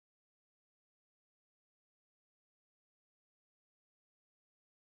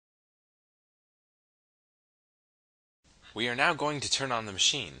We are now going to turn on the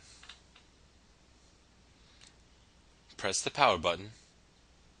machine. Press the power button.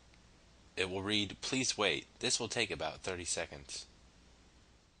 It will read, "Please wait." This will take about 30 seconds.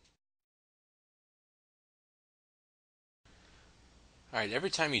 Alright, every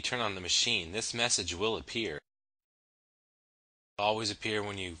time you turn on the machine, this message will appear. It will always appear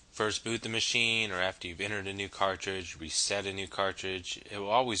when you first boot the machine or after you've entered a new cartridge, reset a new cartridge. It will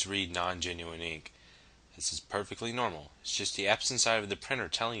always read non-genuine ink. This is perfectly normal. It's just the Epson side of the printer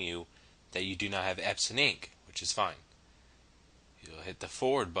telling you that you do not have Epson ink, which is fine. You'll hit the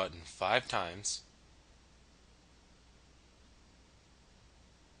forward button 5 times.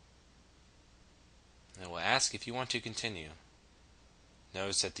 And it will ask if you want to continue.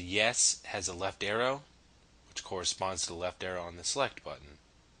 Notice that the yes has a left arrow, which corresponds to the left arrow on the select button.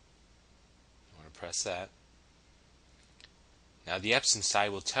 You want to press that. Now the Epson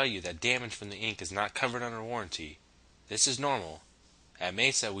side will tell you that damage from the ink is not covered under warranty. This is normal. At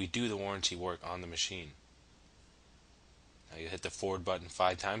Mesa, we do the warranty work on the machine. Now you hit the forward button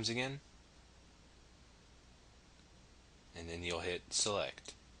 5 times again, and then you'll hit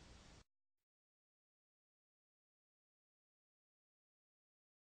select.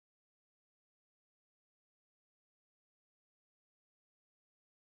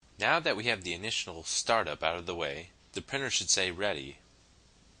 Now that we have the initial startup out of the way, the printer should say ready.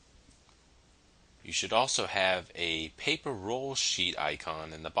 You should also have a paper roll sheet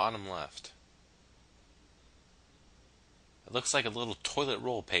icon in the bottom left. It looks like a little toilet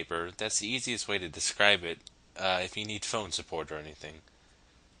roll paper. That's the easiest way to describe it if you need phone support or anything.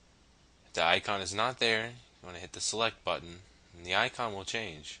 If the icon is not there, you want to hit the select button and the icon will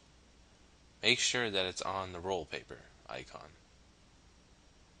change. Make sure that it's on the roll paper icon.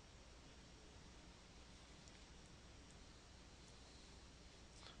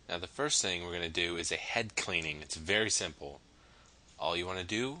 Now the first thing we're going to do is a head cleaning. It's very simple. All you want to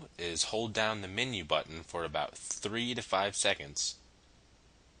do is hold down the menu button for about 3 to 5 seconds.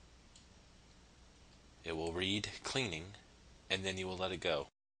 It will read cleaning, and then you will let it go.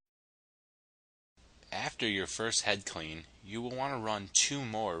 After your first head clean, you will want to run 2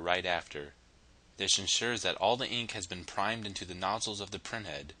 more right after. This ensures that all the ink has been primed into the nozzles of the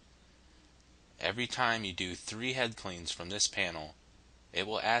printhead. Every time you do 3 head cleans from this panel, it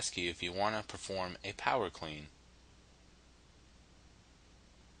will ask you if you want to perform a power clean.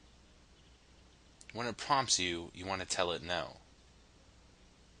 When it prompts you, you want to tell it no.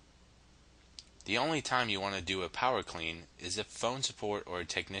 The only time you want to do a power clean is if phone support or a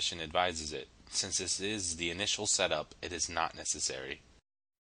technician advises it. Since this is the initial setup, it is not necessary.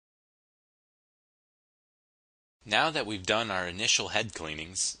 Now that we've done our initial head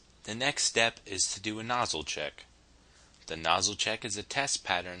cleanings, the next step is to do a nozzle check. The nozzle check is a test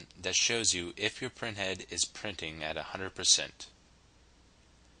pattern that shows you if your printhead is printing at 100%.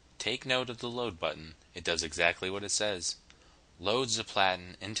 Take note of the load button. It does exactly what it says. Loads the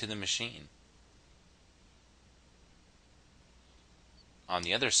platen into the machine. On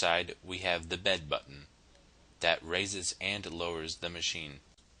the other side, we have the bed button that raises and lowers the machine.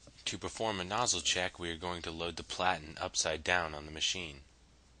 To perform a nozzle check, we are going to load the platen upside down on the machine.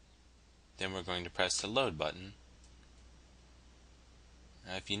 Then we're going to press the load button.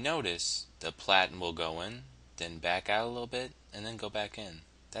 Now if you notice, the platen will go in, then back out a little bit, and then go back in.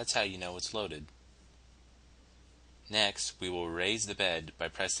 That's how you know it's loaded. Next, we will raise the bed by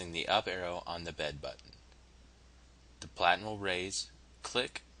pressing the up arrow on the bed button. The platen will raise,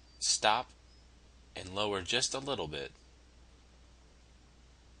 click, stop, and lower just a little bit.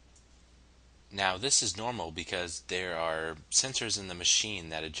 Now this is normal because there are sensors in the machine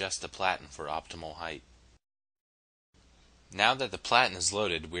that adjust the platen for optimal height. Now that the platen is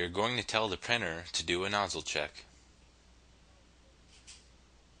loaded, we are going to tell the printer to do a nozzle check.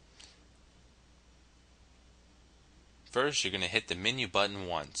 First, you're going to hit the menu button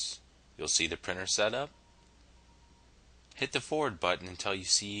once. You'll see the printer setup. Hit the forward button until you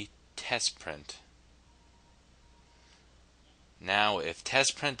see test print. Now, if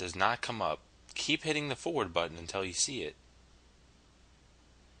test print does not come up, keep hitting the forward button until you see it.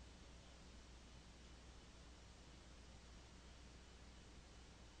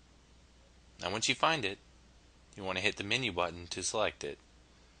 Now once you find it, you want to hit the menu button to select it.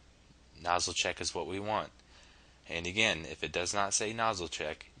 Nozzle check is what we want. And again, if it does not say nozzle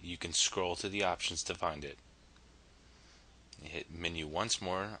check, you can scroll to the options to find it. You hit menu once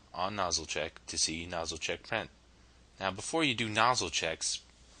more on nozzle check to see nozzle check print. Now before you do nozzle checks,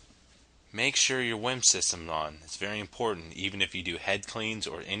 make sure your WIM system is on. It's very important, even if you do head cleans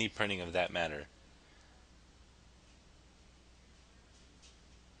or any printing of that matter.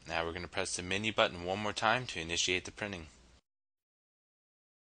 Now we're going to press the menu button one more time to initiate the printing.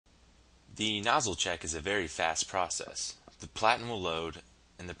 The nozzle check is a very fast process. The platen will load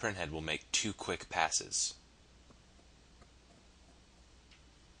and the printhead will make 2 quick passes.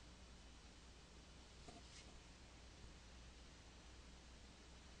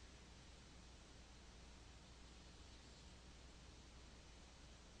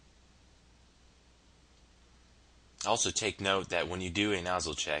 Also take note that when you do a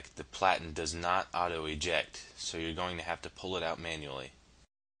nozzle check, the platen does not auto eject, so you're going to have to pull it out manually.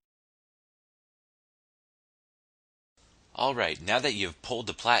 Alright, now that you have pulled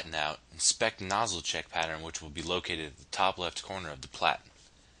the platen out, inspect the nozzle check pattern, which will be located at the top left corner of the platen.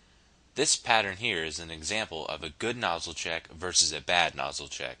 This pattern here is an example of a good nozzle check versus a bad nozzle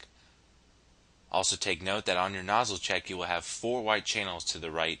check. Also take note that on your nozzle check you will have 4 white channels to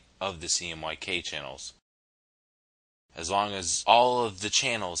the right of the CMYK channels. As long as all of the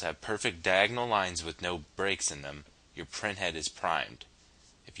channels have perfect diagonal lines with no breaks in them, your printhead is primed.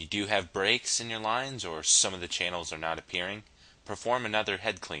 If you do have breaks in your lines or some of the channels are not appearing, perform another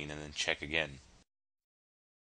head clean and then check again.